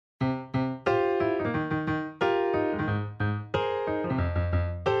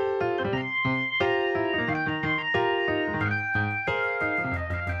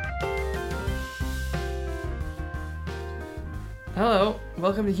Hello,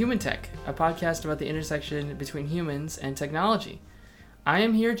 welcome to Human Tech, a podcast about the intersection between humans and technology. I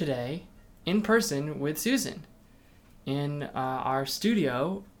am here today in person with Susan in our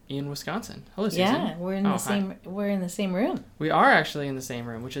studio in Wisconsin. Hello, Susan. Yeah, we're in the same room. We are actually in the same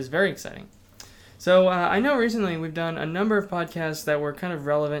room, which is very exciting. So I know recently we've done a number of podcasts that were kind of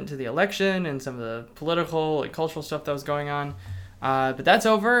relevant to the election and some of the political and cultural stuff that was going on. But that's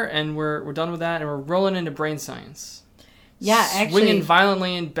over, and we're done with that, and we're rolling into brain science. Yeah, actually. Swinging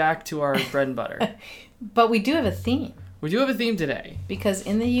violently and back to our bread and butter. But we do have a theme. We do have a theme today. Because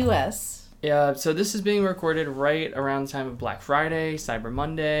in the U.S. Yeah, so this is being recorded right around the time of Black Friday, Cyber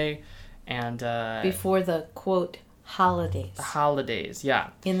Monday, and... before the, quote, holidays. The holidays,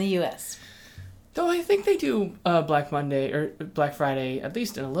 yeah. In the U.S. Though I think they do Black Monday, or Black Friday, at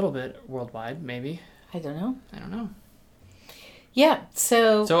least in a little bit worldwide, maybe. I don't know. Yeah,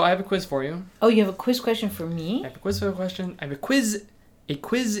 so... So I have a quiz for you. Oh, you have a quiz question for me? I have a quiz question. I have a quiz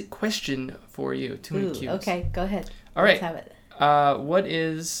question for you. Too many cues. Okay, go ahead. All right. Let's have it. What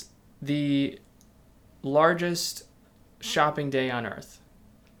is the largest shopping day on Earth?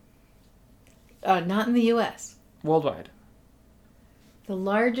 Not in the U.S. Worldwide. The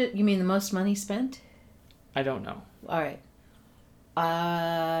largest... You mean the most money spent? I don't know. All right.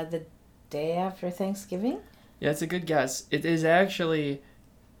 The day after Thanksgiving? Yeah, it's a good guess. It is actually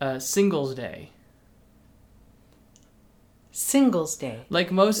Singles Day. Singles Day.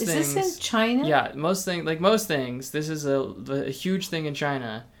 Like most things... Is this in China? Yeah, most things, this is a huge thing in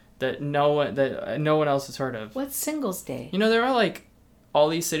China that no one else has heard of. What's Singles Day? You know, there are like all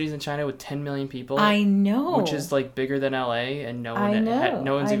these cities in China with 10 million people. I know. Which is like bigger than LA, and no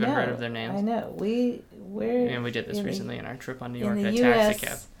one's even heard of their names. I know. We did this recently in our trip on New York in a taxi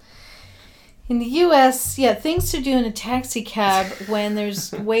cab. In the U.S., yeah, things to do in a taxi cab when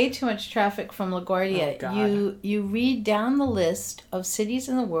there's way too much traffic from LaGuardia. Oh, God. You read down the list of cities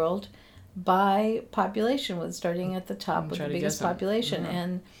in the world by population, starting at the top with the biggest population. Mm-hmm.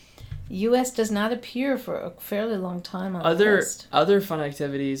 And U.S. does not appear for a fairly long time on the list. Other fun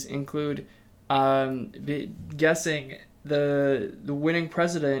activities include guessing the winning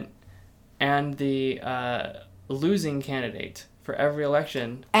president and the losing candidate for every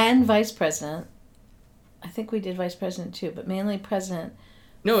election. And vice president. I think we did vice president too, but mainly president.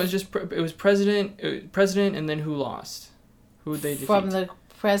 No, it was president and then who lost. Who would they defeat? From the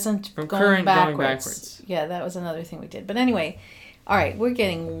present going backwards. Yeah, that was another thing we did. But anyway, all right, we're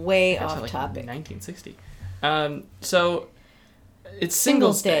getting way off topic. 1960. So it's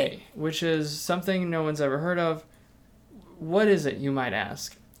Singles Day, which is something no one's ever heard of. What is it, you might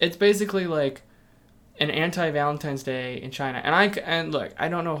ask? It's basically like an anti-Valentine's Day in China. And look, I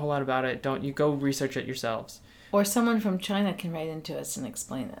don't know a whole lot about it. Don't you go research it yourselves. Or someone from China can write into us and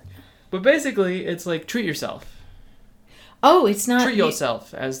explain it. But basically, it's like treat yourself. Oh, it's not... Treat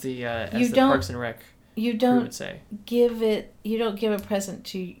yourself, as the Parks and Rec would say. You don't give a present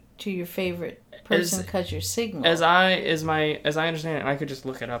to your favorite person because you're single. As I understand it, and I could just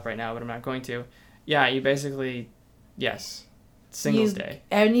look it up right now, but I'm not going to. Yeah, you basically... Yes. Singles Day.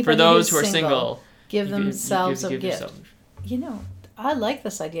 For those who are single... Give themselves a gift. You know, I like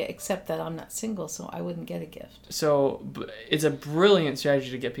this idea, except that I'm not single, so I wouldn't get a gift. So it's a brilliant strategy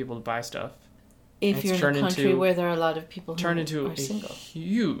to get people to buy stuff. If you're in a country where there are a lot of people who are single.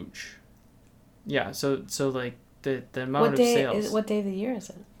 Huge. Yeah, so like the amount of sales. What day of the year is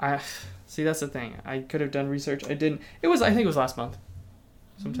it? See, that's the thing. I could have done research. I didn't. I think it was last month.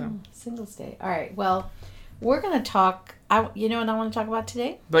 Sometime. Singles Day. All right. Well, we're going to talk. You know what I want to talk about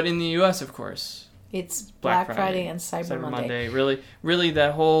today? But in the U.S., of course. It's Black Friday and Cyber Monday. Really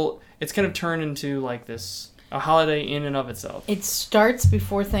that whole... It's kind of turned into like a holiday in and of itself. It starts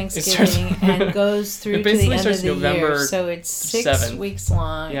before Thanksgiving and goes through to the end of the November year. So it's 6 weeks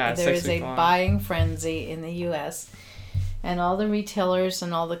long. Yeah, there is a buying frenzy in the U.S. And all the retailers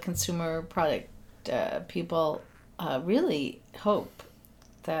and all the consumer product people really hope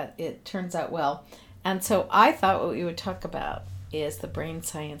that it turns out well. And so I thought what we would talk about is the brain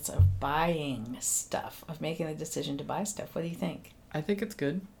science of buying stuff, of making the decision to buy stuff. What do you think? I think it's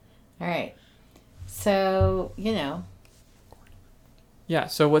good. All right. So, Yeah,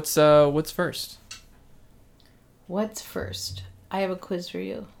 so what's first? What's first? I have a quiz for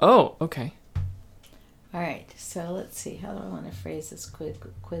you. Oh, okay. All right. So let's see. How do I want to phrase this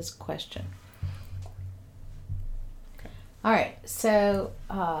quiz question? Okay. All right. So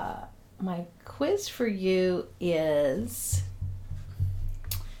my quiz for you is...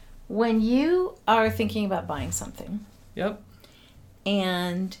 When you are thinking about buying something, yep,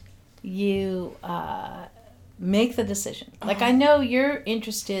 and you make the decision. Like, I know you're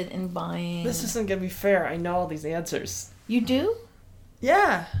interested in buying... This isn't going to be fair. I know all these answers. You do?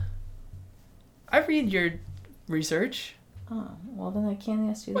 Yeah. I read your research. Oh, well then I can't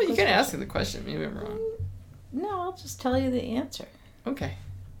ask you the Well, you can ask question. the question. Maybe I'm wrong. No, I'll just tell you the answer. Okay.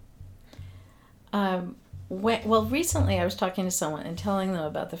 Recently I was talking to someone and telling them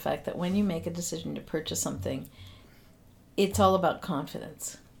about the fact that when you make a decision to purchase something, it's all about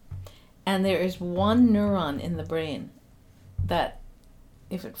confidence. And there is one neuron in the brain that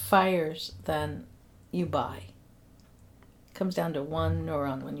if it fires, then you buy. It comes down to one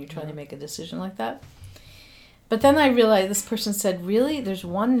neuron when you're trying to make a decision like that. But then I realized this person said, really? There's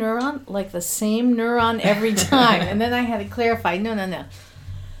one neuron? Like the same neuron every time? And then I had to clarify, no.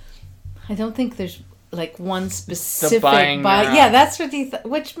 I don't think there's like one specific... The buying neuron. Yeah, that's what he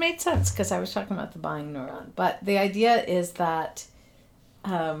which made sense because I was talking about the buying neuron. But the idea is that...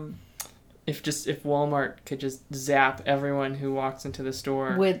 If Walmart could just zap everyone who walks into the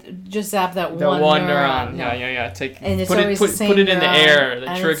store with just zap that the one neuron. No. Yeah. And it's put always it the same put it in the neuron, air that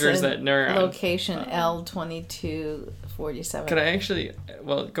and triggers it's that neuron. Location L2247. Could I actually?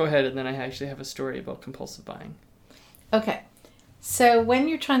 Well, go ahead, and then I actually have a story about compulsive buying. Okay, so when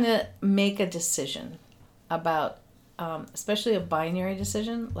you're trying to make a decision about, especially a binary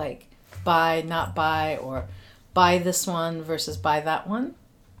decision like buy, not buy, or buy this one versus buy that one.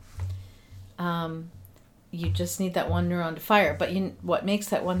 You just need that one neuron to fire. But what makes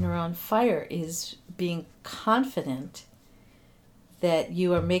that one neuron fire is being confident that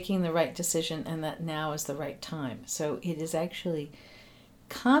you are making the right decision and that now is the right time. So it is actually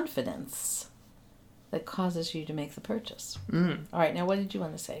confidence that causes you to make the purchase. Mm. All right, now what did you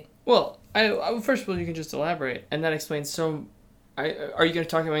want to say? Well, first of all, you can just elaborate, and that explains so... are you going to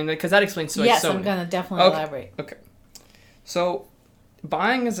talk about... Because that explains so... Yes, so I'm going to definitely elaborate. Okay. So,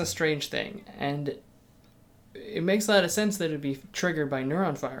 buying is a strange thing, and it makes a lot of sense that it'd be triggered by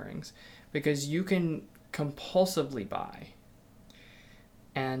neuron firings, because you can compulsively buy.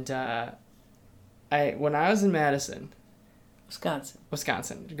 And when I was in Madison...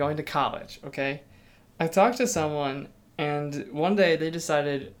 Wisconsin, going to college, okay? I talked to someone, and one day they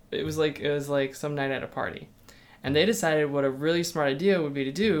decided... It was like some night at a party. And they decided what a really smart idea would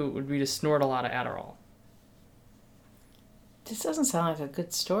be to snort a lot of Adderall. This doesn't sound like a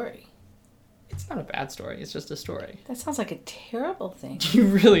good story. It's not a bad story. It's just a story. That sounds like a terrible thing. You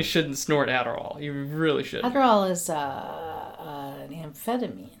really shouldn't snort Adderall. You really shouldn't. Adderall is an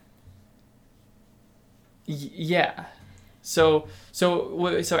amphetamine. Yeah. So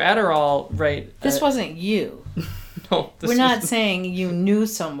Adderall, right? This wasn't you. No. We're not saying you knew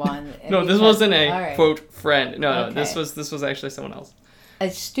someone. No, this wasn't a right. quote friend. No, Okay. this was actually someone else. A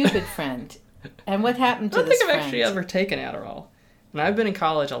stupid friend. And what happened to this I don't think I've friend? actually ever taken Adderall. And I've been in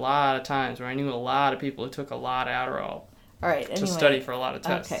college a lot of times where I knew a lot of people who took a lot of Adderall. All right. Anyway. To study for a lot of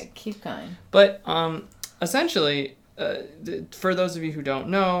tests. Okay, keep going. But essentially, for those of you who don't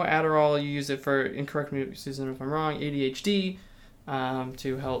know, Adderall, you use it for, and correct me, Susan, if I'm wrong, ADHD,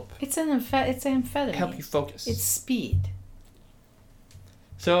 to help. It's amphetamine. Help you focus. It's speed.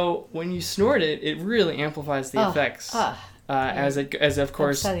 So when you snort it, it really amplifies the effects. As of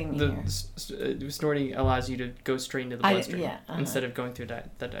course snorting allows you to go straight into the bloodstream instead of going through the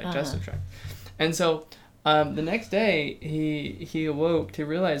digestive tract. And so the next day he awoke to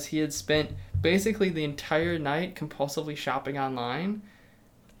realize he had spent basically the entire night compulsively shopping online.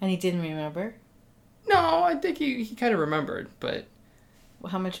 And he didn't remember? No, I think he kind of remembered, but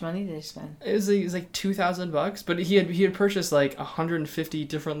how much money did he spend? It was like $2,000, but he had purchased like 150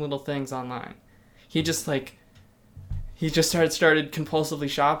 different little things online. He just started compulsively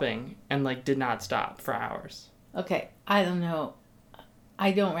shopping and like did not stop for hours. Okay, I don't know.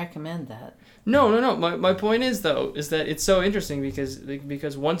 I don't recommend that. No. My point is though is that it's so interesting because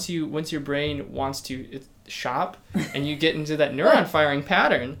once your brain wants to shop and you get into that neuron firing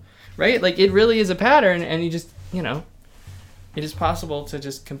pattern, right? Like it really is a pattern, and you just it is possible to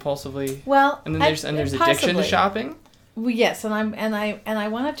just compulsively. Well, and then there's addiction to shopping. Well, yes, and I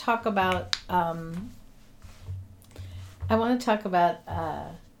want to talk about. I want to talk about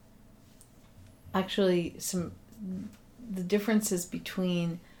actually the differences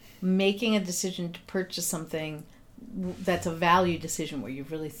between making a decision to purchase something that's a value decision where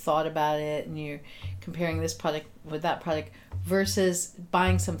you've really thought about it and you're comparing this product with that product versus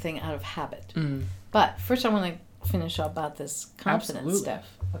buying something out of habit. Mm. But first I want to finish up about this confidence stuff,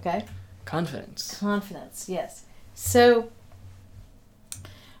 okay? Confidence, yes. So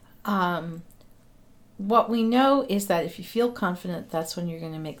what we know is that if you feel confident, that's when you're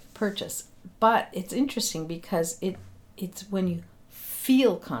going to make the purchase. But it's interesting because it's when you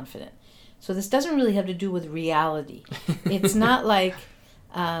feel confident. So this doesn't really have to do with reality. It's not like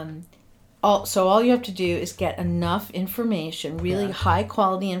all you have to do is get enough information, really high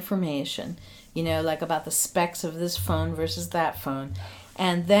quality information, like about the specs of this phone versus that phone.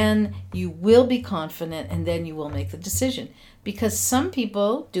 And then you will be confident, and then you will make the decision. Because some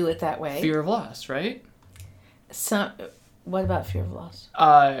people do it that way. Fear of loss, right? What about fear of loss?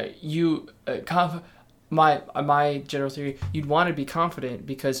 My general theory, you'd want to be confident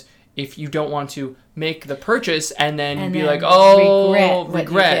because if you don't want to make the purchase and then be like,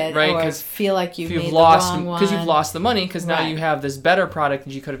 regret, right? Because feel like you've made lost, the wrong one. because you've lost the money, because now you have this better product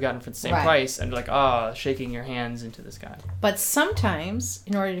that you could have gotten for the same price, and like, shaking your hands into the sky. But sometimes,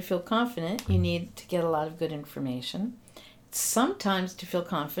 in order to feel confident, you need to get a lot of good information. Sometimes, to feel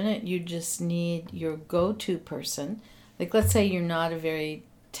confident, you just need your go-to person. Like, let's say you're not a very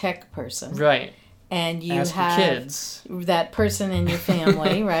tech person. Right. And you have kids. That person in your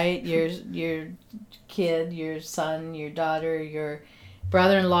family, right? Your kid, your son, your daughter, your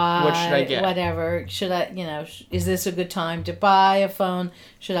brother-in-law. What should I get? Whatever. Should I, is this a good time to buy a phone?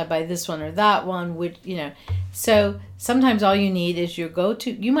 Should I buy this one or that one? So sometimes all you need is your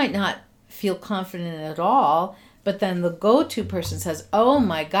go-to. You might not feel confident at all, but then the go-to person says, oh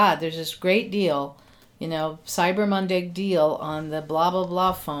my God, there's this great deal, Cyber Monday deal on the blah, blah,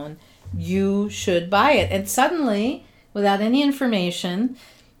 blah phone. You should buy it. And suddenly, without any information,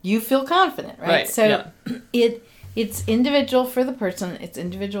 you feel confident, right? So it's individual for the person. It's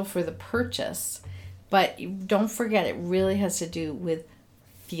individual for the purchase. But don't forget, it really has to do with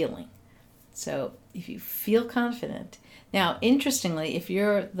feeling. So if you feel confident. Now, interestingly, if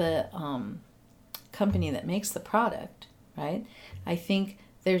you're the company that makes the product, right, I think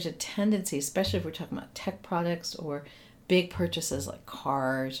there's a tendency, especially if we're talking about tech products or big purchases like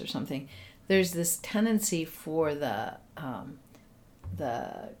cars or something, there's this tendency for the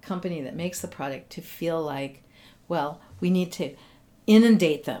company that makes the product to feel like, well, we need to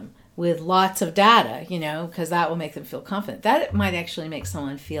inundate them with lots of data, because that will make them feel confident. That might actually make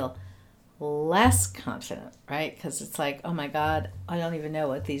someone feel less confident, right? Because it's like, oh my God, I don't even know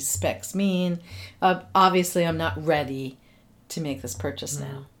what these specs mean. Obviously, I'm not ready to make this purchase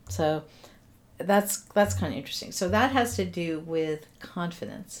now. So that's kind of interesting. So that has to do with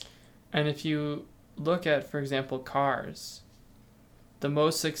confidence. And if you look at, for example, cars, the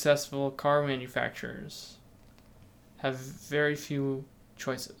most successful car manufacturers have very few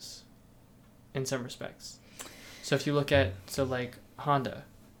choices in some respects. So if you look at, like Honda,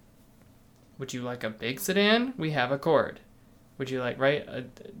 would you like a big sedan? We have Accord. Would you like, a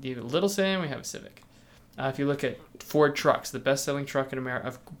little sedan? We have a Civic. If you look at Ford trucks, the best-selling truck in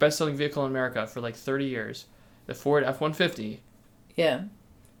America, best-selling vehicle in America for like 30 years, the Ford F-150. Yeah,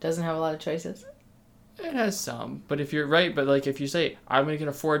 doesn't have a lot of choices. It has some, but if you're right, if you say I'm gonna get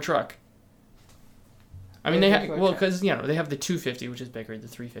a Ford truck, I mean because they have the 250, which is bigger, the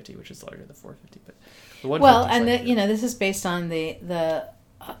 350, which is larger, the 450, but the 150. This is based on the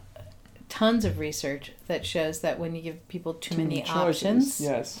tons of research that shows that when you give people too many options,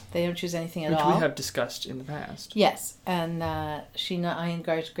 they don't choose anything at all. Which we have discussed in the past. Yes, and Sheena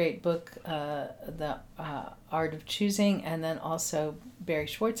Iyengar's great book, The Art of Choosing, and then also Barry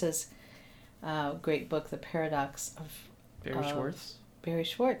Schwartz's great book, The Paradox of... Barry Schwartz? Barry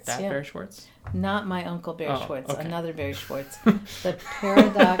Schwartz, Barry Schwartz? Not my uncle Barry Schwartz, okay. Another Barry Schwartz. The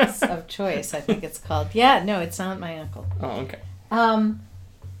Paradox of Choice, I think it's called. Yeah, no, it's not my uncle. Oh, okay.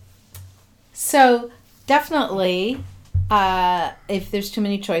 So definitely, if there's too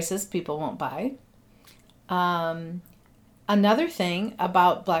many choices, people won't buy. Another thing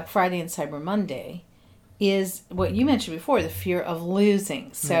about Black Friday and Cyber Monday is what you mentioned before, the fear of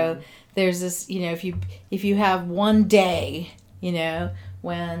losing. So there's this, if you have one day,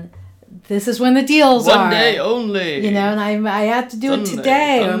 when this is when the deals are. One day only. And I have to do it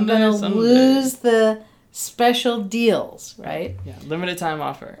today, or I'm going to lose the special deals, right? Yeah, limited time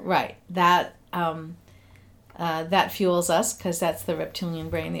offer. Right. That fuels us because that's the reptilian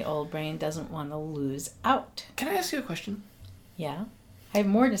brain. The old brain doesn't want to lose out. Can I ask you a question? Yeah. I have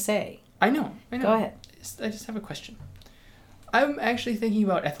more to say. I know. Go ahead. I just have a question. I'm actually thinking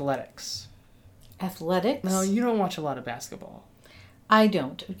about athletics. Athletics? No, you don't watch a lot of basketball. I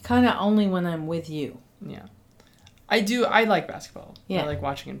don't. Kind of only when I'm with you. Yeah. I do. I like basketball. Yeah. I like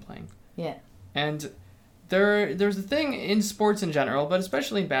watching and playing. Yeah. And there's a thing in sports in general, but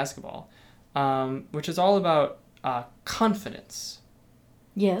especially in basketball, which is all about confidence.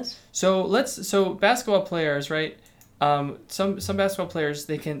 Yes. So basketball players, right? Some basketball players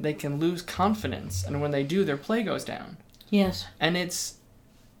they can lose confidence, and when they do, their play goes down. Yes. And they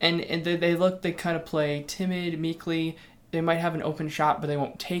kind of play timid, meekly, they might have an open shot, but they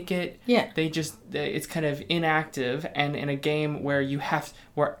won't take it. Yeah. It's kind of inactive, and in a game where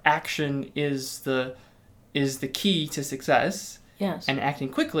where action is the key to success. Yes. And acting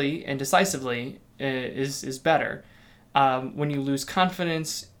quickly and decisively is better. When you lose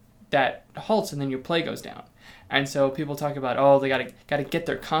confidence, that halts, and then your play goes down. And so people talk about, they gotta get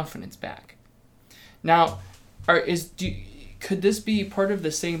their confidence back. Now, could this be part of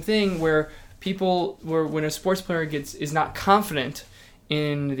the same thing where when a sports player is not confident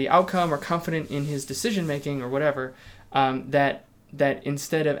in the outcome or confident in his decision making or whatever, that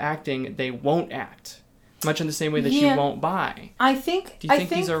instead of acting they won't act, much in the same way that you won't buy? I think. Do you think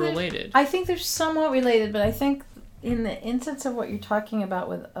these are related? I think they're somewhat related, but I think in the instance of what you're talking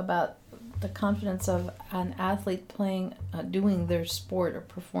about about the confidence of an athlete playing, doing their sport or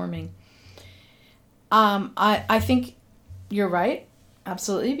performing, I think you're right,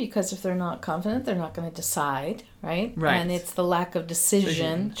 absolutely, because if they're not confident, they're not going to decide, right? Right. And it's the lack of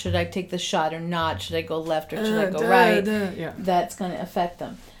decision. Should I take the shot or not? Should I go left or should I go right? Yeah. That's going to affect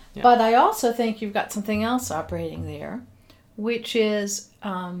them. Yeah. But I also think you've got something else operating there, which is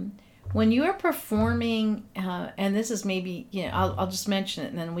when you are performing, and this is maybe, I'll just mention it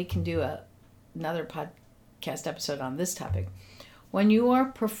and then we can do another podcast episode on this topic. When you are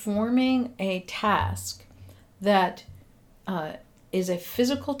performing a task that is a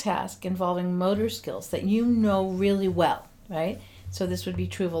physical task involving motor skills that you know really well, right? So this would be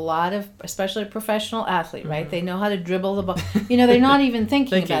true of a lot of, especially a professional athlete, right? They know how to dribble the ball. They're not even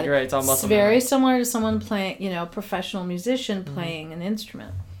thinking about it. Right, it's all muscle very memory. Similar to someone playing, a professional musician playing an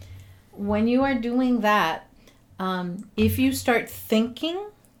instrument. When you are doing that, if you start thinking,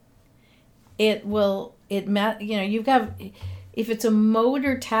 you've got, if it's a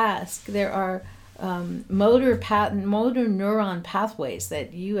motor task, there are motor neuron pathways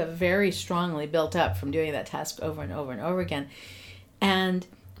that you have very strongly built up from doing that task over and over and over again. And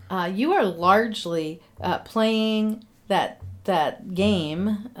you are largely playing that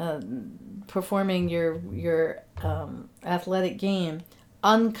game, performing your athletic game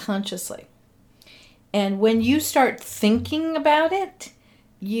unconsciously. And when you start thinking about it,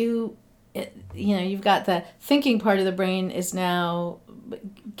 you've got the thinking part of the brain is now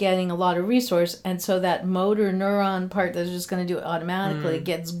getting a lot of resource, and so that motor neuron part that's just going to do it automatically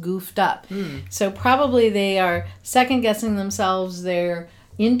gets goofed up. So probably they are second guessing themselves. They're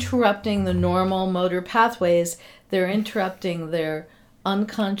interrupting the normal motor pathways. They're interrupting their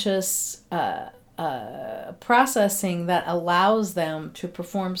unconscious processing that allows them to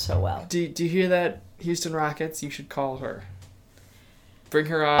perform so well. Do you hear that, Houston Rockets? You should call her. Bring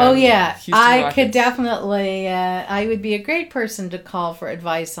her on. Oh, yeah. Houston I Rockets. could definitely, I would be a great person to call for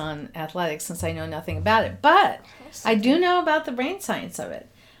advice on athletics since I know nothing about it. But I do know about the brain science of it.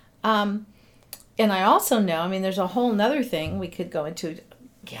 And I also know, there's a whole nother thing we could go into.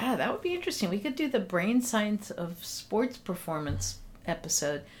 Yeah, that would be interesting. We could do the brain science of sports performance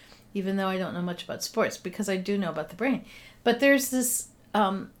episode, even though I don't know much about sports, because I do know about the brain. But there's this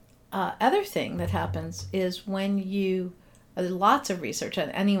other thing that happens is when you... lots of research,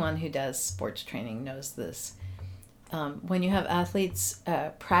 and anyone who does sports training knows this. When you have athletes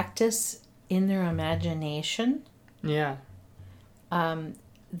practice in their imagination, their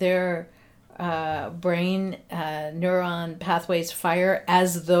brain neuron pathways fire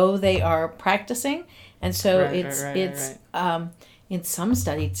as though they are practicing, and so it's in some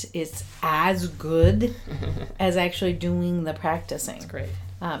studies it's as good as actually doing the practicing. That's great.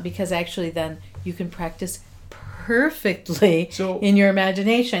 Because actually then you can practice perfectly in your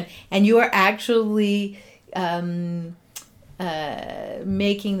imagination, and you are actually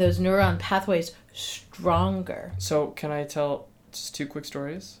making those neuron pathways stronger. So can I tell just 2 quick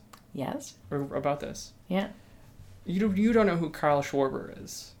stories? Yes. About this? Yeah. You don't know who Carl Schwarber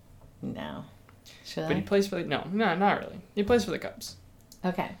is? No. Should But I? he plays for no, not really. He plays for the Cubs.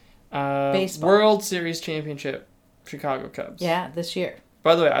 Okay. Baseball. World Series championship, Chicago Cubs. Yeah, this year.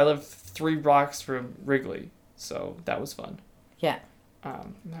 By the way, I live 3 blocks from Wrigley. So that was fun. Yeah.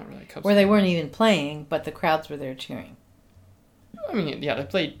 Not really Cubs. Where they weren't even playing, but the crowds were there cheering. They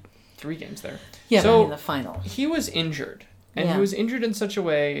played 3 games there. Yeah, so but in the final. He was injured. And he was injured in such a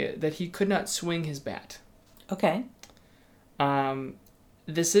way that he could not swing his bat. Okay.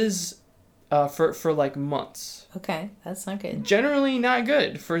 This is for like months. Okay, that's not good. Generally not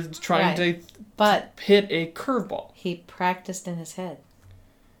good for trying to hit a curveball. He practiced in his head.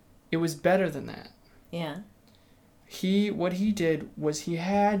 It was better than that. Yeah. What he did was he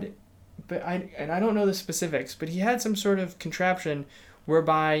had, I don't know the specifics, but he had some sort of contraption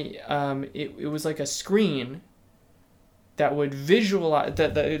whereby it was like a screen that would visualize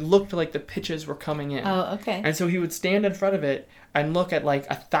that it looked like the pitches were coming in. Oh, okay. And so he would stand in front of it and look at like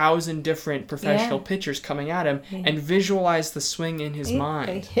 1,000 different professional pitchers coming at him and visualize the swing in his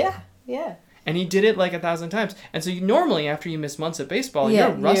mind. Yeah. And he did it like 1,000 times. And so normally after you miss months at baseball, you're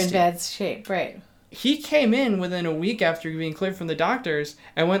rusty. You're in bad shape, right. He came in within a week after being cleared from the doctors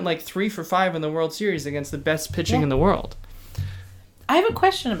and went like 3 for 5 in the World Series against the best pitching in the world. I have a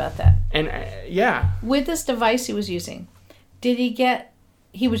question about that. And with this device he was using, did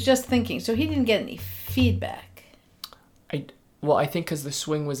he was just thinking, so he didn't get any feedback. I think because the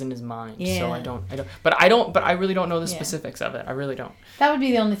swing was in his mind, so but I really don't know the specifics of it. I really don't. That would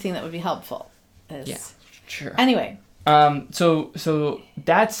be the only thing that would be helpful. Yeah, sure. Anyway. So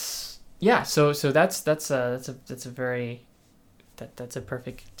that's that's a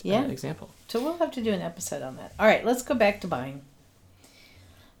perfect example. So we'll have to do an episode on that. All right, let's go back to buying.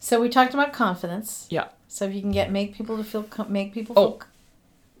 So we talked about confidence. Yeah. So if you can make people feel.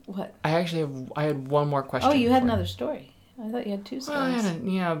 What? I had one more question. Oh, you had another story. I thought you had 2 stories.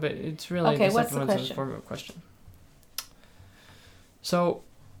 Well, but it's really okay. What's the question? Form of a question. So,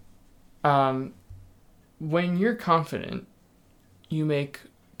 when you're confident, you make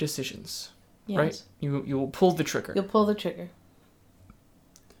decisions, right? You will pull the trigger. You'll pull the trigger.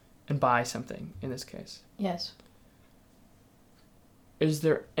 And buy something in this case. Yes. Is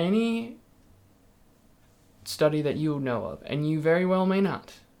there any study that you know of, and you very well may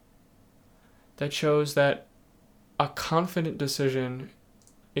not, that shows that a confident decision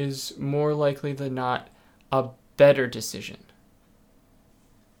is more likely than not a better decision?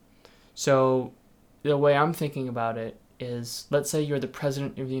 So the way I'm thinking about it is, let's say you're the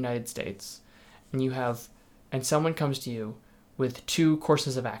president of the United States and someone comes to you with 2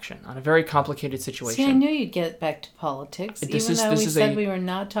 courses of action on a very complicated situation. See, I knew you'd get back to politics, we said we were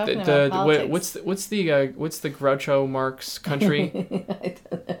not talking about politics. What's the Groucho Marx country? I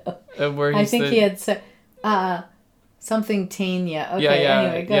don't know. Where I think he had said something Tania. Okay,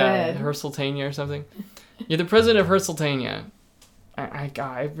 anyway, go ahead. Herscheltania or something. You're the president of Herscheltania.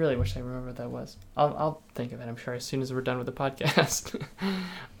 I really wish I remember what that was. I'll think of it, I'm sure, as soon as we're done with the podcast.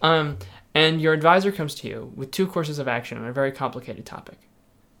 And your advisor comes to you with 2 courses of action on a very complicated topic,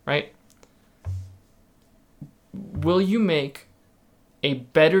 right? Will you make a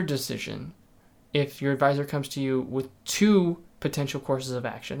better decision if your advisor comes to you with 2 potential courses of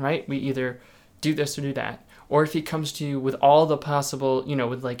action, right? We either do this or do that. Or if he comes to you with all the possible,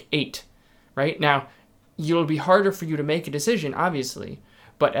 with like 8, right? Now, it'll be harder for you to make a decision, obviously,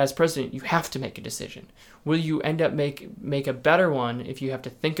 but as president, you have to make a decision. Will you end up make a better one if you have to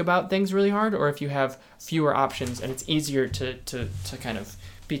think about things really hard, or if you have fewer options and it's easier to kind of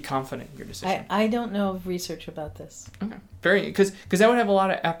be confident in your decision? I don't know of research about this. Okay, because that would have a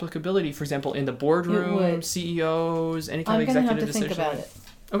lot of applicability. For example, in the boardroom, CEOs, any kind of executive decision. I'm gonna have to think about it.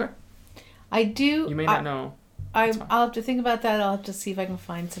 Okay. I do. You may not know. I'll have to think about that. I'll have to see if I can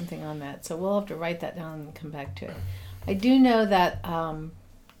find something on that. So we'll have to write that down and come back to it. I do know that I'm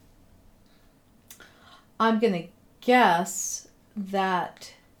going to guess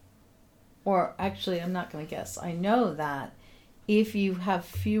that, or actually I'm not going to guess. I know that if you have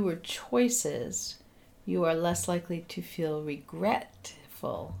fewer choices, you are less likely to feel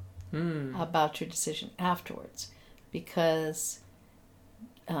regretful about your decision afterwards. Because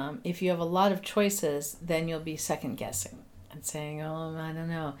if you have a lot of choices, then you'll be second guessing and saying, "Oh, I don't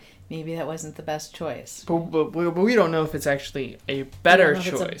know, maybe that wasn't the best choice." But we don't know if it's actually a better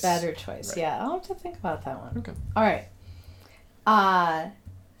choice. It's a better choice. Right. Yeah, I'll have to think about that one. Okay. All right.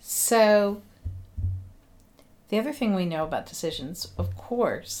 So the other thing we know about decisions, of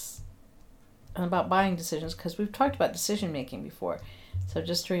course, and about buying decisions, because we've talked about decision making before. So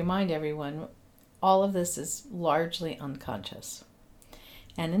just to remind everyone, all of this is largely unconscious.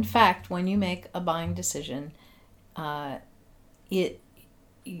 And in fact, when you make a buying decision,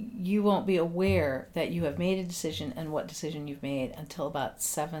 you won't be aware that you have made a decision and what decision you've made until about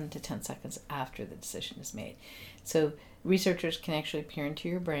 7 to 10 seconds after the decision is made. So researchers can actually peer into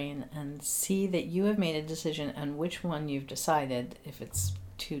your brain and see that you have made a decision and which one you've decided, if it's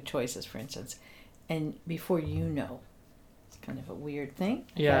 2 choices, for instance, and before you know. It's kind of a weird thing.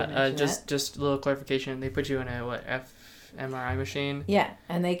 Just a little clarification. They put you in a fMRI machine. Yeah,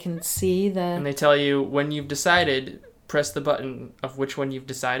 and they can see and they tell you when you've decided, press the button of which one you've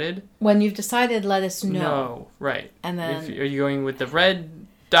decided. When you've decided, let us know. No, right. And then are you going with the red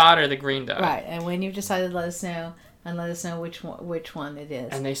dot or the green dot? Right, and when you've decided, let us know, and let us know which one it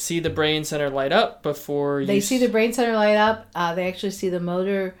is. And they see the brain center light up before you... They see the brain center light up. They actually see the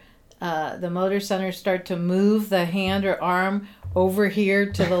motor center start to move the hand or arm over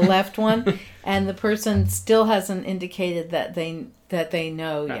here to the left one. and the person still hasn't indicated that they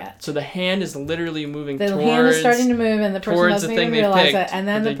know yet. So the hand is literally moving the hand is starting to move, and the person doesn't even realize it, and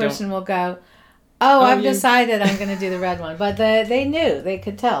then the person will go, I've decided I'm going to do the red one. But they knew. They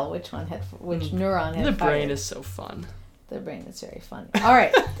could tell which neuron had The brain fired. is so fun. The brain is very funny. All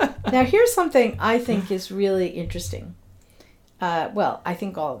right. Now, here's something I think is really interesting. I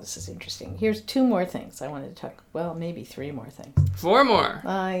think all of this is interesting. Here's 2 more things I wanted to talk. Well, maybe 3 more things. 4 more.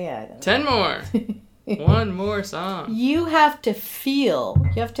 Yeah. I don't 10 more. 1 more song. You have to feel.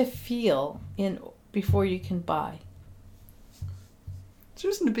 Before you can buy.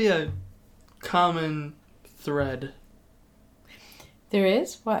 There seems to be a common thread. There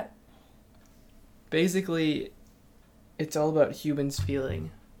is? What? Basically, it's all about humans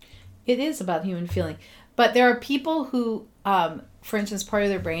feeling. It is about human feeling. But there are people who, for instance, part of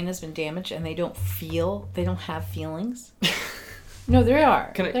their brain has been damaged and they don't have feelings. No, there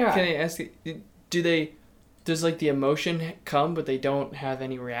are. Can I ask you, does like the emotion come but they don't have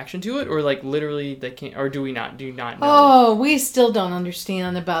any reaction to it, or like literally they can't, or do you not know? Oh, we still don't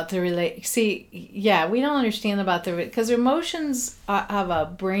understand about the we don't understand about because emotions have a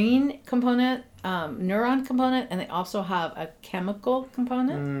brain component, neuron component, and they also have a chemical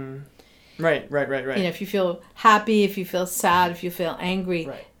component. Right. If you feel happy, if you feel sad, if you feel angry,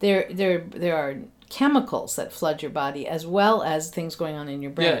 right. there are chemicals that flood your body as well as things going on in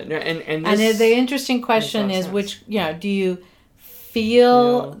your brain. Yeah, and the interesting question is do you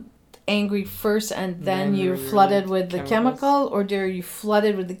feel angry first and then you're flooded with the chemical, or are you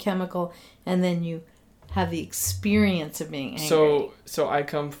flooded with the chemical and then you have the experience of being angry? So I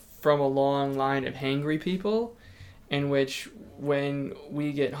come from a long line of hangry people, in which when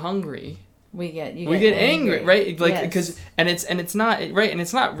we get hungry, we get angry, right? Like because it's not right, and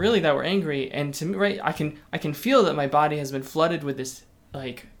it's not really that we're angry. And to me, right, I can feel that my body has been flooded with this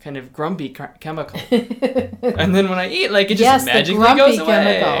like kind of grumpy chemical, and then when I eat, like it just magically goes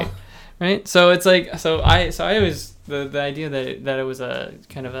away, chemical. Right? So it's like I always the idea that it was a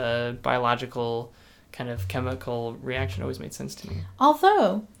kind of a biological kind of chemical reaction always made sense to me.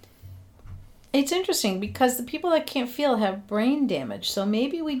 Although it's interesting because the people that can't feel have brain damage, so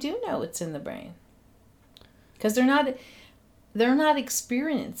maybe we do know it's in the brain because they're not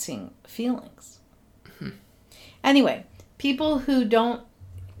experiencing feelings. Anyway, people who don't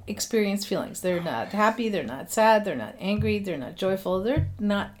experience feelings, they're not happy, they're not sad, they're not angry, they're not joyful, they're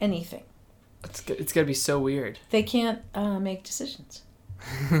not anything. It's gotta be so weird. They can't make decisions.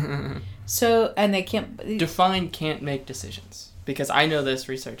 So, and they can't can't make decisions. Because I know this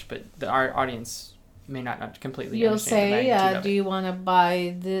research, but our audience may not completely understand the magnitude of it. Do you want to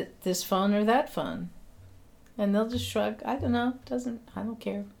buy this phone or that phone? And they'll just shrug. I don't know. I don't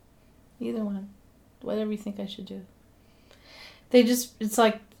care. Either one. Whatever you think I should do. It's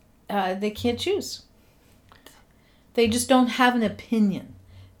like they can't choose. They just don't have an opinion.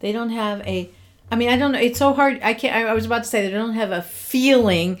 They don't have I don't know. It's so hard. I was about to say they don't have a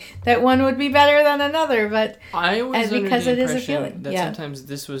feeling that one would be better than another, but I was because under the it is a impression feeling. that sometimes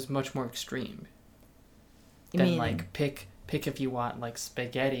this was much more extreme. Like pick if you want like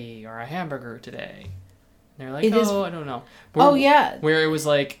spaghetti or a hamburger today. And they're like, I don't know. Where it was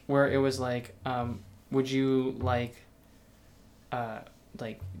like, would you like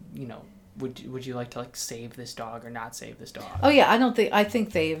would you like to like save this dog or not save this dog? Oh yeah, I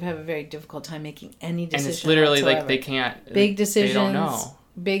think they have a very difficult time making any decision. And it's literally whatsoever. like they can't. Big decisions. They don't know.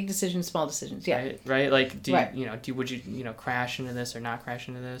 Big decisions, small decisions. Yeah. Right. Like, would you crash into this or not crash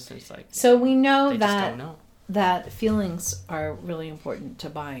into this? It's like. So we know they that just don't know. That feelings are really important to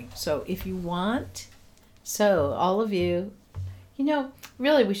buying. So if you want, all of you,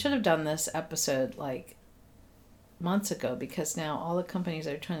 really we should have done this episode like months ago, because now all the companies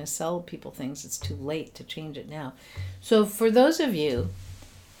that are trying to sell people things, it's too late to change it now. So for those of you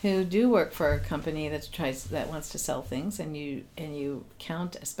who do work for a company that wants to sell things, and you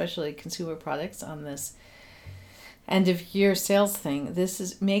count especially consumer products on this end of year sales thing,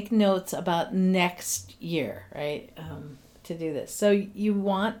 make notes about next year, right? To do this. So you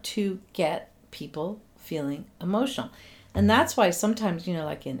want to get people feeling emotional. And that's why sometimes,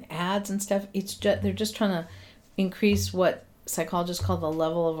 like in ads and stuff, they're just trying to increase what psychologists call the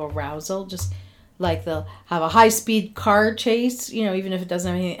level of arousal. Just like they'll have a high-speed car chase, even if it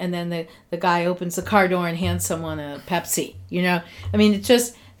doesn't have anything, and then the guy opens the car door and hands someone a Pepsi, it's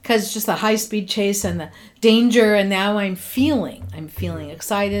just because it's just the high-speed chase and the danger, and now I'm feeling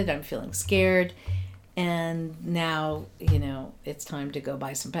excited, I'm feeling scared, and now, it's time to go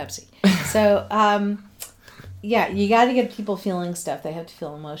buy some Pepsi. So, you got to get people feeling stuff. They have to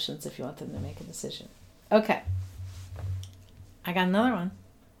feel emotions if you want them to make a decision. Okay. I got another one.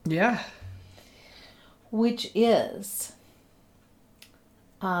 Yeah. which is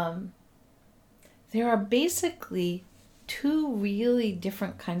there are basically two really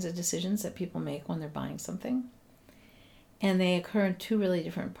different kinds of decisions that people make when they're buying something, and they occur in two really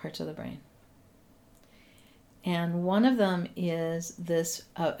different parts of the brain. And one of them is this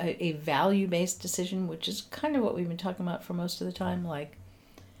a value-based decision, which is kind of what we've been talking about for most of the time, like,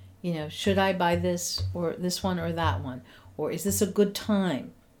 should I buy this or this one or that one? Or is this a good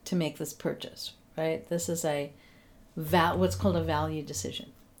time to make this purchase, right? This is what's called a value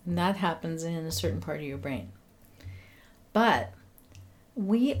decision. And that happens in a certain part of your brain. But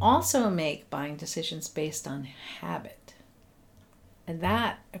we also make buying decisions based on habit. And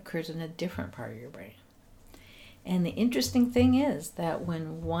that occurs in a different part of your brain. And the interesting thing is that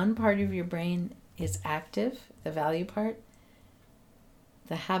when one part of your brain is active, the value part,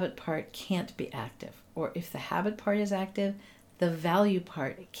 the habit part can't be active. Or if the habit part is active, the value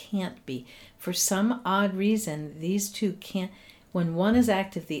part can't be. For some odd reason, these two can't. When one is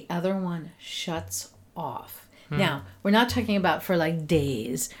active, the other one shuts off. Now, we're not talking about for like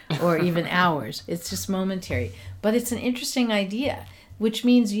days or even hours. It's just momentary. But it's an interesting idea, which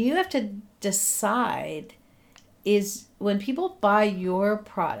means you have to decide, is when people buy your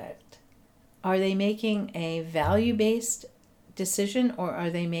product, are they making a value-based decision or are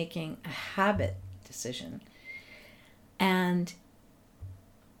they making a habit decision? And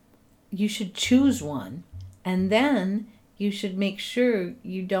you should choose one, and then you should make sure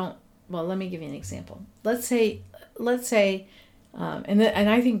you don't. Well, let me give you an example. Let's say, and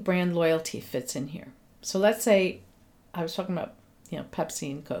I think brand loyalty fits in here. So let's say, I was talking about,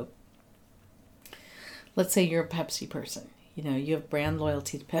 Pepsi and Coke. Let's say you're a Pepsi person. You have brand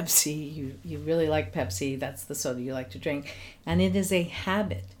loyalty to Pepsi. You really like Pepsi. That's the soda you like to drink. And it is a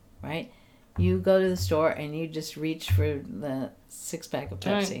habit, right? You go to the store and you just reach for the 6-pack of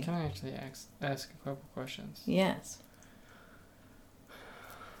Pepsi. Can I actually ask a couple questions? Yes.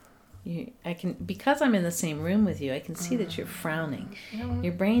 Because I'm in the same room with you, I can see that you're frowning.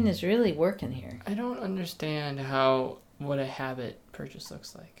 Your brain is really working here. I don't understand what a habit purchase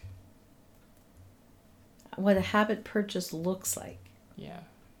looks like. What a habit purchase looks like. Yeah.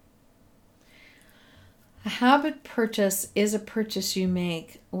 A habit purchase is a purchase you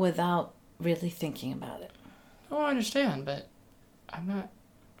make without really thinking about it. Oh, I understand, but I'm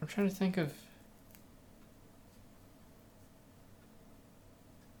trying to think of...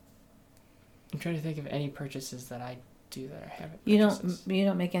 any purchases that I do that are habit purchases. You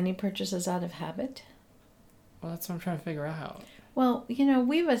don't make any purchases out of habit? Well, that's what I'm trying to figure out. Well,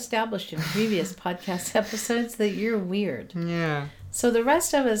 we've established in previous podcast episodes that you're weird. Yeah. So the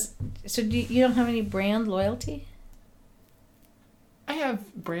rest of us... So you don't have any brand loyalty? I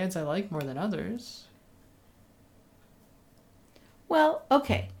have brands I like more than others. Well,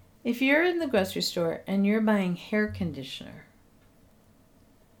 okay. If you're in the grocery store and you're buying hair conditioner,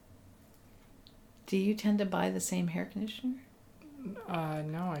 do you tend to buy the same hair conditioner?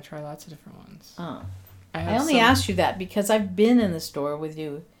 No, I try lots of different ones. Oh. I only asked you that because I've been in the store with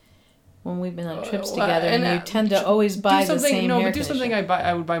you when we've been on trips together, and you tend to always buy the same hair conditioner. No, but do something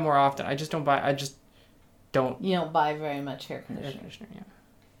I would buy more often. I just don't. You don't buy very much hair conditioner.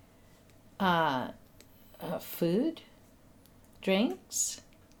 Yeah. Food? Drinks?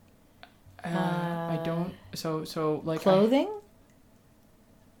 I don't. So like clothing?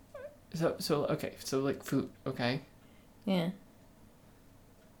 Okay. So like food. Okay. Yeah.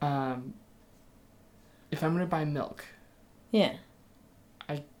 If I'm gonna buy milk. Yeah.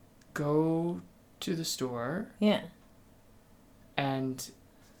 I go to the store. Yeah. And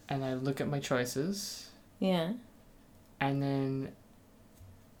I look at my choices. Yeah. And then,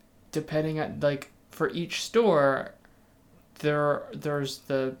 depending on, like, for each store, there's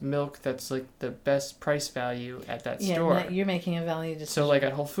the milk that's, like, the best price value at that store. Yeah, you're making a value decision. So, like,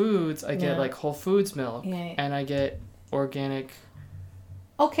 at Whole Foods, I get, like, Whole Foods milk. Yeah. And I get organic...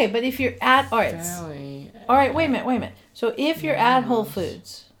 Okay, but if you're at... All right, wait a minute. So, if you're at Whole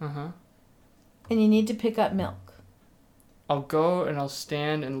Foods... Uh-huh. And you need to pick up milk... I'll go and I'll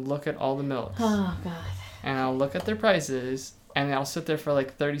stand and look at all the milks. Oh, God. And I'll look at their prices, and I'll sit there for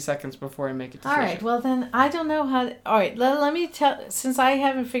like 30 seconds before I make a decision. All right, well then, I don't know how... All right, let me tell... Since I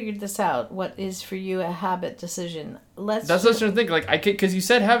haven't figured this out, what is for you a habit decision, That's what I was trying to think. Like, because you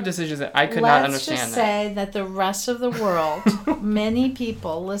said habit decisions that I could not understand that. Let's just say that the rest of the world, many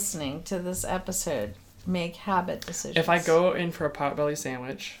people listening to this episode, make habit decisions. If I go in for a Potbelly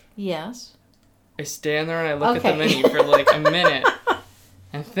sandwich... Yes. I stand there and I look at the menu for like a minute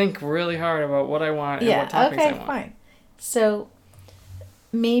and think really hard about what I want and what toppings I want. Fine. So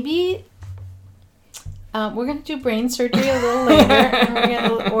maybe We're going to do brain surgery a little later, and we're going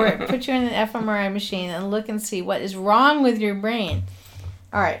to or put you in an fMRI machine and look and see what is wrong with your brain.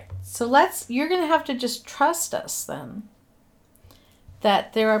 All right, so you're going to have to just trust us then,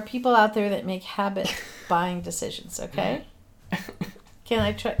 that there are people out there that make habit buying decisions. Okay?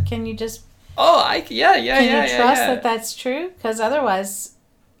 Can you just? Oh, yeah. Can you trust that that's true? Because otherwise,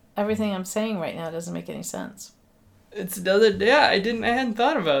 everything I'm saying right now doesn't make any sense. I hadn't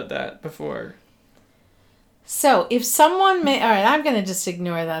thought about that before. So if someone all right, I'm going to just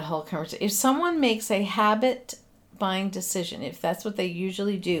ignore that whole conversation. If someone makes a habit buying decision, if that's what they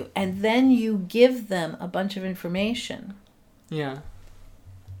usually do, and then you give them a bunch of information, yeah,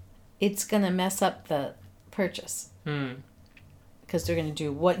 it's going to mess up the purchase. Because they're going to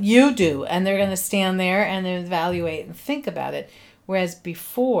do what you do, and they're going to stand there and evaluate and think about it. Whereas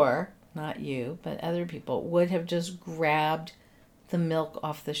before, not you, but other people would have just grabbed the milk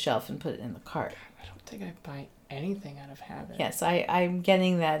off the shelf and put it in the cart. I don't think I buy anything out of habit. Yes, I'm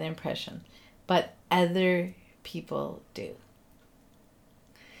getting that impression. But other people do.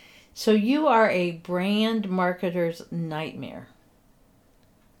 So you are a brand marketer's nightmare.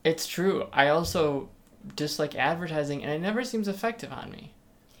 It's true. I also dislike advertising, and it never seems effective on me.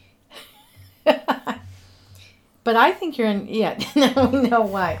 But I think you're now we know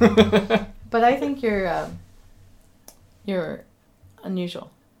why. But I think you're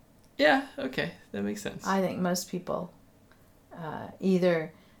unusual. Yeah, okay. That makes sense. I think most people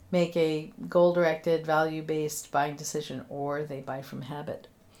either make a goal-directed, value-based buying decision, or they buy from habit.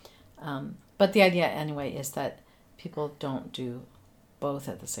 But the idea, anyway, is that people don't do both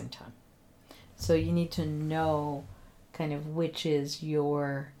at the same time. So you need to know kind of which is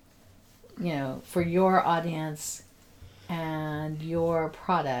your, for your audience and your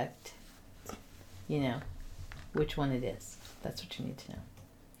product, which one it is. That's what you need to know.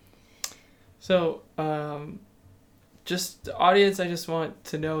 So, just the audience, I just want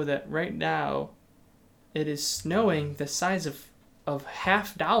to know that right now it is snowing the size of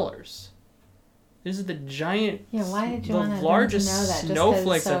 $50. This is the giant, why did you the want them largest to know that?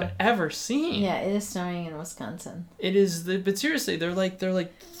 snowflakes I've ever seen. Yeah, it is snowing in Wisconsin. It is, but seriously, they're like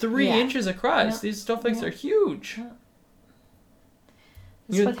 3 inches across. Yeah. These snowflakes are huge. Yeah.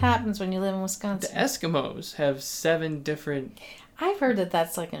 That's what happens when you live in Wisconsin. The Eskimos have 7 different... I've heard that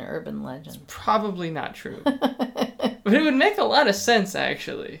that's like an urban legend. It's probably not true. But it would make a lot of sense,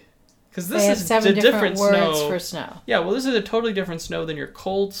 actually. Because this is 7 different words snow. For snow. Yeah, well, this is a totally different snow than your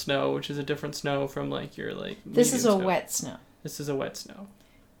cold snow, which is a different snow from your This is a snow. wet snow. This is a wet snow.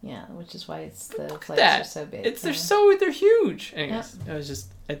 Yeah, which is why the flakes are so big. They're huge. Anyways,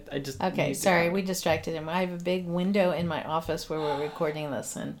 I just okay. Sorry, we distracted him. I have a big window in my office where we're recording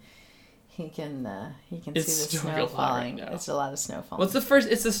this, and he can see the snow falling. Right, it's a lot of snow falling. What's the first?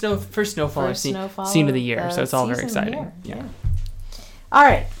 It's the first snowfall I've seen of the year, so it's all very exciting. Yeah. All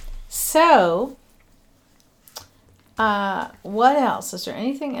right. So, what else? Is there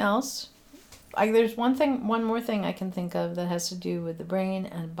anything else? There's one more thing I can think of that has to do with the brain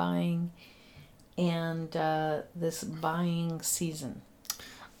and buying, and this buying season.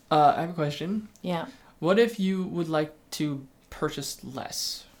 I have a question. Yeah. What if you would like to purchase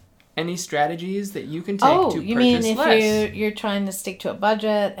less? Any strategies that you can take to purchase less? Oh, you mean if you're trying to stick to a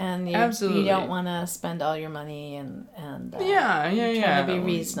budget and you don't want to spend all your money and trying to be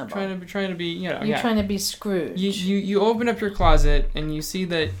reasonable. Trying to be You're trying to be Scrooge. You open up your closet and you see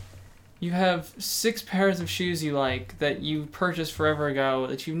that you have 6 pairs of shoes you like that you purchased forever ago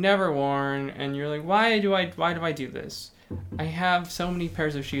that you've never worn, and you're like, why do I do this? I have so many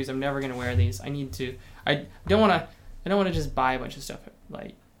pairs of shoes. I'm never gonna wear these. I don't want to just buy a bunch of stuff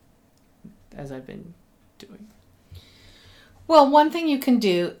as I've been doing. Well, one thing you can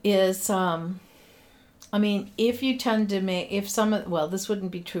do is, if you tend to make, this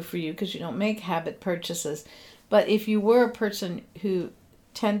wouldn't be true for you because you don't make habit purchases, but if you were a person who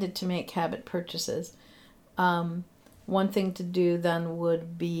tended to make habit purchases, one thing to do then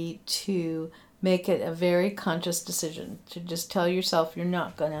would be to make it a very conscious decision to just tell yourself you're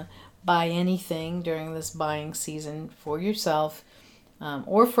not going to buy anything during this buying season for yourself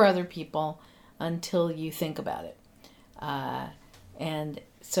or for other people until you think about it. And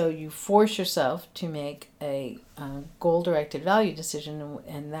so you force yourself to make a goal-directed value decision,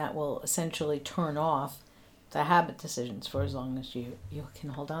 and that will essentially turn off the habit decisions for as long as you can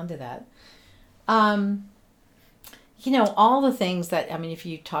hold on to that. All the things that, if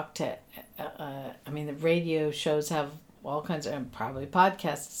you talk to, the radio shows have all kinds of, and probably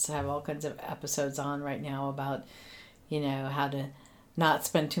podcasts have all kinds of episodes on right now about, how to not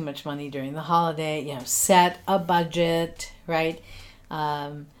spend too much money during the holiday, set a budget, right?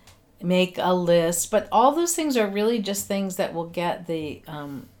 make a list. But all those things are really just things that will get the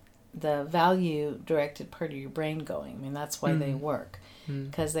value-directed part of your brain going. I mean, that's why they work,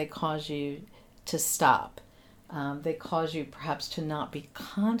 because they cause you to stop. They cause you perhaps to not be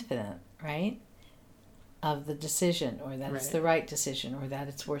confident, right, of the decision, or that it's the right decision, or that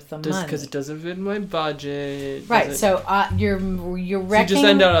it's worth the money. Just because it doesn't fit in my budget. Right. So you're wrecking. So you just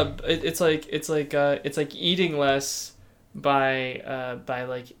end up. It's like eating less by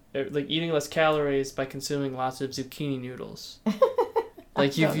eating less calories by consuming lots of zucchini noodles.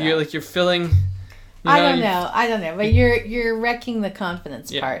 Like you're filling. I don't know, but you're wrecking the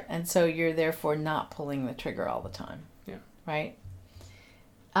confidence part, and so you're therefore not pulling the trigger all the time. Yeah. Right.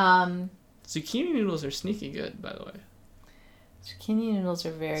 Zucchini noodles are sneaky good, by the way. Zucchini noodles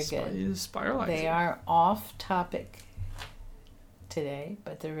are very good. Spiralizer. They are off topic today,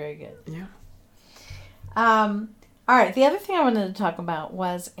 but they're very good. Yeah. All right. The other thing I wanted to talk about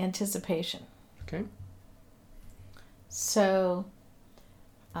was anticipation. Okay. So.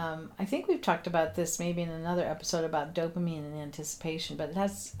 I think we've talked about this maybe in another episode about dopamine and anticipation, but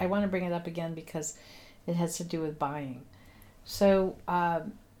I want to bring it up again because it has to do with buying. So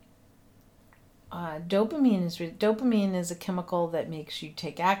dopamine is a chemical that makes you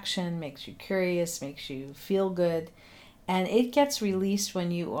take action, makes you curious, makes you feel good, and it gets released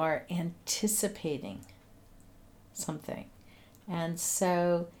when you are anticipating something. And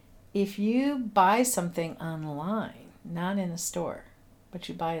so if you buy something online, not in a store, but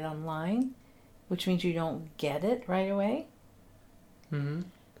you buy it online, which means you don't get it right away. Mm-hmm.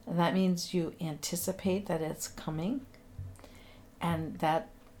 And that means you anticipate that it's coming, and that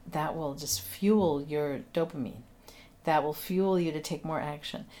will just fuel your dopamine. That will fuel you to take more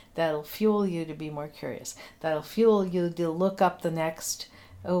action. That'll fuel you to be more curious. That'll fuel you to look up the next,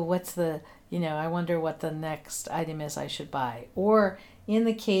 I wonder what the next item is I should buy. Or in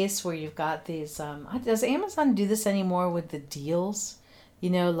the case where you've got these, does Amazon do this anymore with the deals?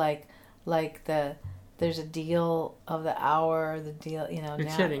 There's a deal of the hour, the deal, You're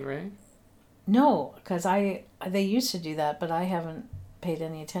now. kidding, right? No, because they used to do that, but I haven't paid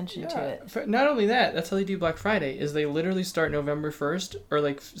any attention to it. Not only that, that's how they do Black Friday, is they literally start November 1st or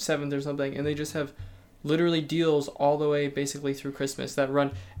 7th or something, and they just have literally deals all the way basically through Christmas that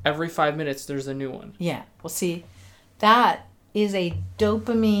run every 5 minutes. There's a new one. Yeah. Well, see, that is a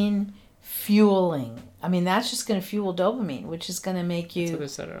dopamine fueling. I mean, that's just going to fuel dopamine, which is going to make you That's how they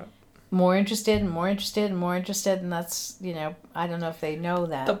set it up. More interested and more interested and more interested. And that's, I don't know if they know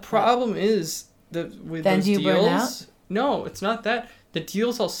that. The problem is that with then those do you deals. Burn out? No, it's not that. The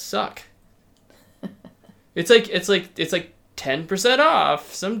deals all suck. It's like 10%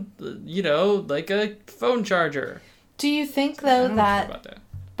 off. Some, like a phone charger. Do you think though that?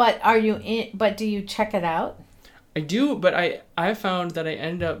 But do you check it out? I do, but I found that I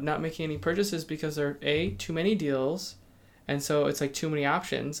end up not making any purchases because there are too many deals, and so it's like too many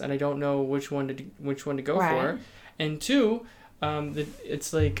options, and I don't know which one to go for, and two,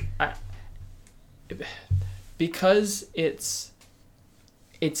 it's like because it's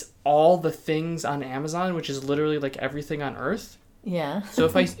all the things on Amazon, which is literally like everything on Earth. Yeah. So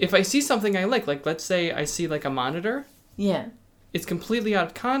if I see something I like let's say I see like a monitor. Yeah. It's completely out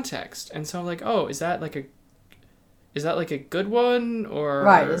of context, and so I'm like, oh, is that like a good one, or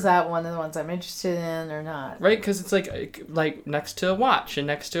right? Is that one of the ones I'm interested in or not? Right, because it's like next to a watch and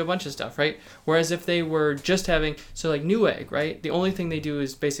next to a bunch of stuff, right? Whereas if they were just having like Newegg, right? The only thing they do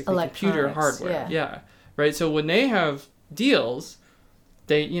is basically computer hardware, yeah, right. So when they have deals,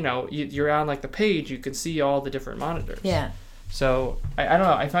 they you're on like the page, you can see all the different monitors. Yeah. So I don't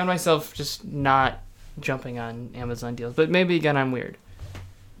know. I find myself just not jumping on Amazon deals, but maybe again I'm weird.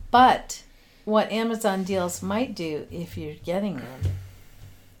 But what Amazon deals might do, if you're getting them,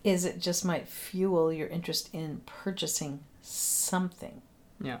 is it just might fuel your interest in purchasing something.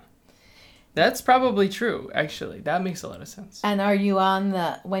 Yeah. That's probably true, actually. That makes a lot of sense. And are you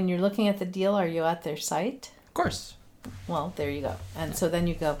when you're looking at the deal, are you at their site? Of course. Well, there you go. And so then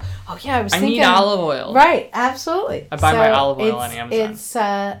you go, oh yeah, I thinking. I need olive oil. Right, absolutely. I buy my olive oil on Amazon. It's,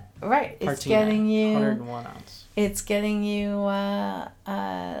 right. It's getting you. 101 ounce. It's getting you,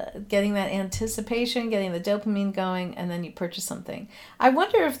 getting that anticipation, getting the dopamine going, and then you purchase something. I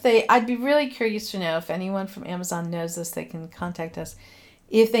wonder if I'd be really curious to know if anyone from Amazon knows this, they can contact us.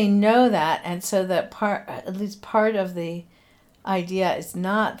 If they know that, and so that at least part of the idea is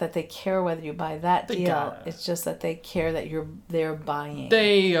not that they care whether you buy that deal. It's just that they care that they're buying.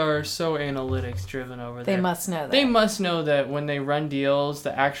 They are so analytics driven over there. They must know that. They must know that when they run deals,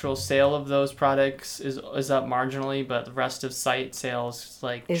 the actual sale of those products is up marginally, but the rest of site sales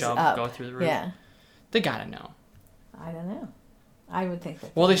go through the roof. Yeah. They gotta know. I don't know. I would think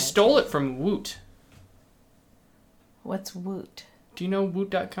that. Well, they stole it from Woot. What's Woot? Do you know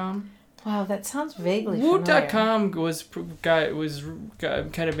Woot.com? Wow, that sounds vaguely familiar. Woot.com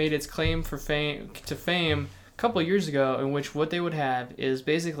kind of made its claim to fame a couple of years ago, in which what they would have is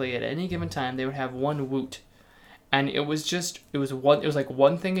basically at any given time they would have one Woot, and it was like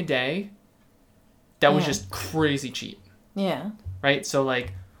one thing a day. That was just crazy cheap. Yeah. Right. So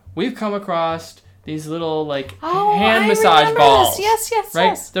like, we've come across these little like hand massage balls. Yes. Right.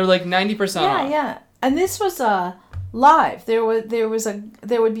 Yes. They're like 90% off. Yeah. And this was live. There would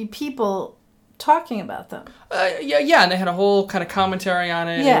be people talking about them. Yeah, and they had a whole kind of commentary on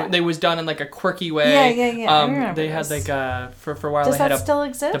it. Yeah. They was done in like a quirky way. Yeah. I remember they had this. like for a while Does they had that still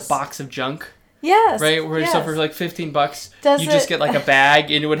exist? the box of junk. Yes. Right, where yes. so for like $15, Does you just it- get like a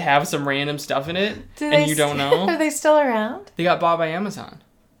bag and it would have some random stuff in it, and you don't know. Are they still around? They got bought by Amazon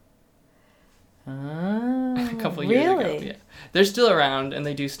Oh, a couple of years ago. really? Yeah, they're still around and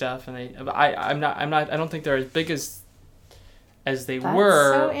they do stuff, and I don't think they're as big as they That's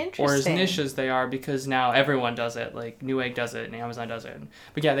were so or as interesting. niche as they are, because now everyone does it. Like Newegg does it and Amazon does it.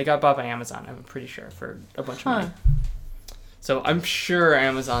 But yeah, they got bought by Amazon, I'm pretty sure, for a bunch of money. So I'm sure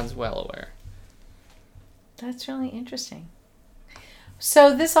Amazon's well aware. That's really interesting.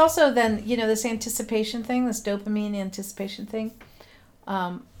 So this also then, this anticipation thing, this dopamine anticipation thing,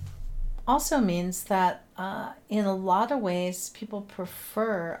 also means that in a lot of ways people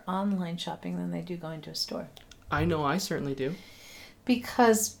prefer online shopping than they do going to a store. I know I certainly do.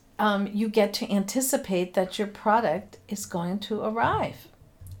 Because you get to anticipate that your product is going to arrive.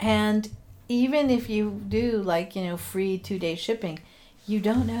 And even if you do free 2-day shipping, you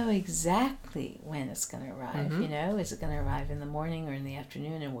don't know exactly when it's going to arrive. Mm-hmm. Is it going to arrive in the morning or in the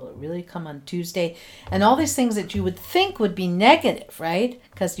afternoon? And will it really come on Tuesday? And all these things that you would think would be negative, right?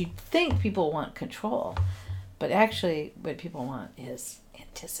 Because you'd think people want control. But actually what people want is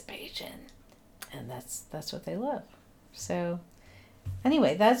anticipation. And that's what they love. So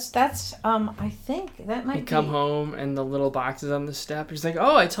anyway, that's I think that might be. You come home and the little box is on the step. He's like,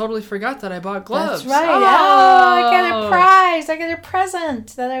 "Oh, I totally forgot that I bought gloves." That's right. Oh, I get a prize. I get a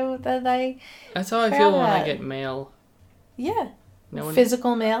present that I. That's how I feel when I get mail. Yeah. No one,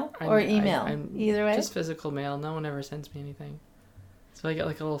 Physical mail or email. Either way. Just physical mail. No one ever sends me anything. So I get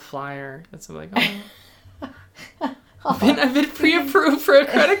like a little flyer. That's like, oh. I've been pre-approved for a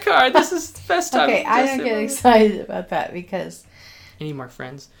credit card. This is the best time. Okay, I don't get excited about that because. I need more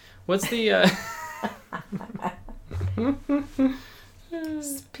friends. What's the?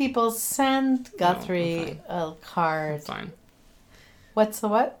 People send Guthrie a card. Fine. What's the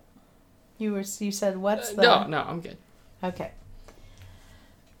what? You said what's the? No, I'm good. Okay.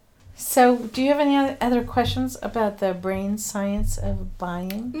 So, do you have any other questions about the brain science of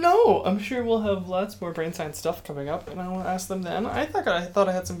buying? No, I'm sure we'll have lots more brain science stuff coming up, and I will ask them then. I thought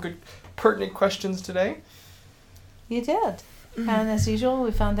I had some good, pertinent questions today. You did. And as usual,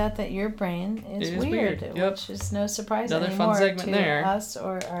 we found out that your brain is weird. Yep. Which is no surprise Another anymore fun segment to there. us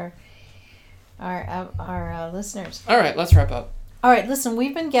or our listeners. All right, let's wrap up. All right, listen,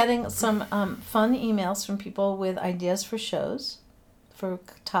 we've been getting some fun emails from people with ideas for shows, for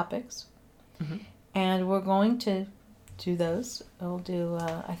topics, and we're going to do those. We'll do.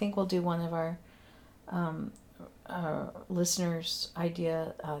 I think we'll do one of our listeners'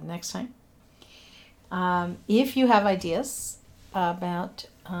 idea next time. If you have ideas about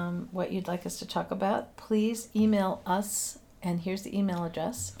what you'd like us to talk about, please email us. And here's the email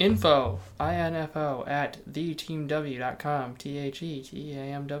address. info @theteamw.com.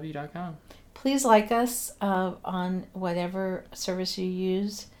 TheTeamW.com. Please like us on whatever service you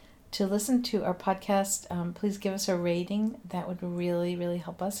use to listen to our podcast. Please give us a rating. That would really, really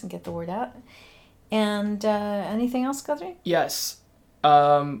help us and get the word out. And anything else, Guthrie? Yes.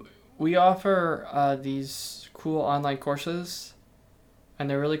 We offer these cool online courses, and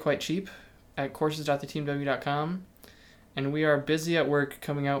they're really quite cheap at courses.theteamw.com. And we are busy at work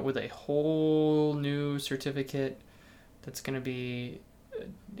coming out with a whole new certificate that's going to be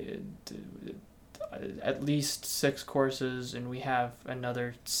at least 6 courses, and we have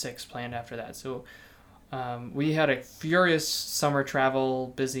another 6 planned after that. So we had a furious summer travel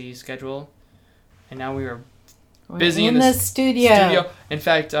busy schedule, and now we are busy in the studio. In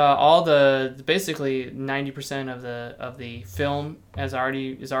fact, all basically 90% of the film is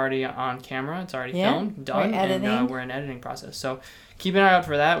already on camera. It's already filmed, done, and we're in editing process. So keep an eye out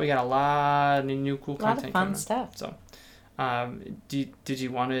for that. We got a lot of new cool content. A lot of fun stuff. So, did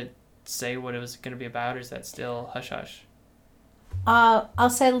you want to say what it was going to be about, or is that still hush hush? I'll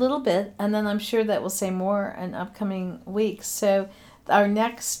say a little bit, and then I'm sure that we'll say more in upcoming weeks. So our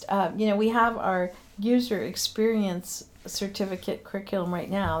next, we have our user experience certificate curriculum right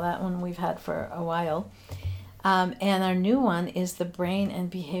now. That one we've had for a while. And our new one is the Brain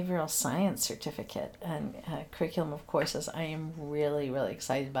and Behavioral Science Certificate and curriculum of courses. I am really, really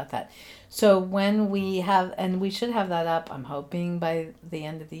excited about that. So when we have, and we should have that up, I'm hoping by the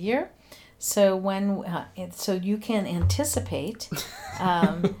end of the year. So so you can anticipate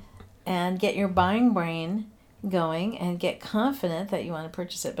and get your buying brain going and get confident that you want to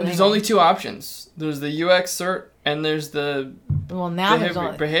purchase it. But there's only two options. There's the UX cert and there's the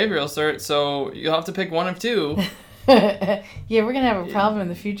behavioral cert, so you'll have to pick one of two. Yeah, we're going to have a problem in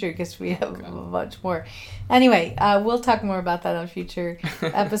the future because we have much more. Anyway, we'll talk more about that on future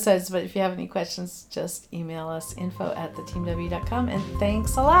episodes, but if you have any questions, just email us info@theteamw.com, and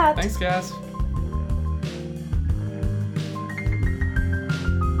thanks a lot. Thanks, guys.